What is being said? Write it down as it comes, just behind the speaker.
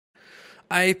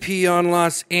I pee on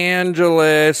Los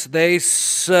Angeles. They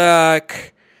suck.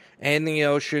 And the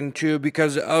ocean, too,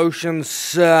 because the ocean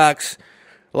sucks.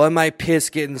 Let my piss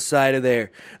get inside of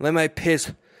there. Let my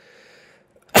piss...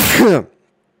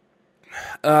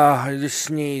 I just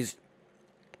sneezed.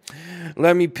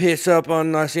 Let me piss up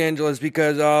on Los Angeles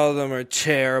because all of them are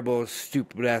terrible,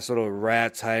 stupid-ass little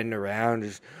rats hiding around,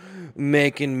 just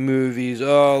making movies.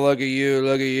 Oh, look at you,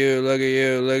 look at you, look at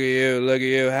you, look at you, look at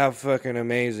you. How fucking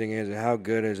amazing is it? How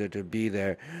good is it to be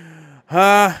there?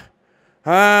 Huh?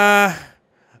 Huh?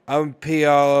 I'm pee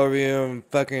all over you. I'm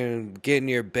fucking getting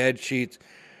your bed sheets.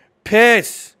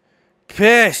 Piss!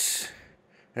 Piss!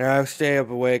 And I'll stay up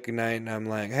awake at night and I'm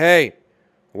like, hey,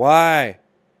 why?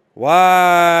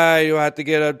 Why do I have to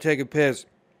get up, take a piss?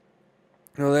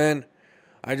 Well, then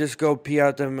I just go pee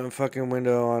out the fucking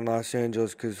window on Los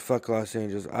Angeles because fuck Los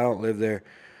Angeles. I don't live there.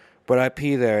 But I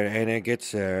pee there and it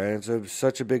gets there. And it's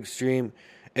such a big stream.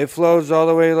 It flows all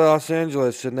the way to Los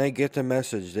Angeles and they get the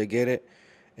message. They get it.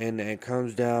 And it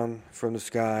comes down from the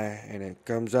sky and it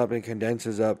comes up and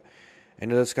condenses up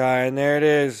into the sky. And there it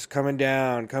is, coming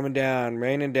down,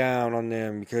 raining down on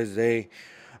them because they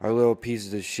are little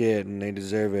pieces of shit and they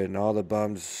deserve it. And all the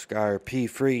bums are pee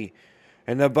free.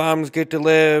 And the bums get to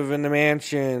live in the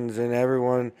mansions and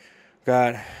everyone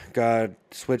got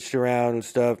switched around and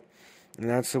stuff. And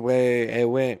that's the way it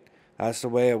went. That's the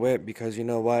way it went because you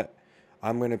know what?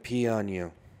 I'm going to pee on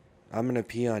you. I'm going to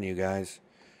pee on you guys.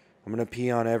 I'm going to pee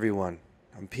on everyone.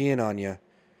 I'm peeing on you.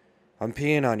 I'm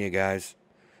peeing on you guys.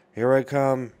 Here I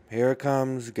come. Here it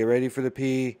comes. Get ready for the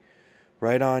pee.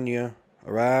 Right on you.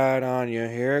 Right on you.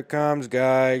 Here it comes,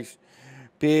 guys.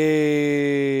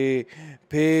 Pee.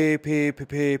 Pee, pee, pee,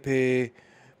 pee, pee.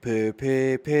 Pee,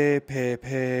 pee, pee, pee,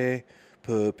 pee.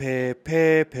 Pee, pee,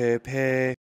 pee, pee, pee.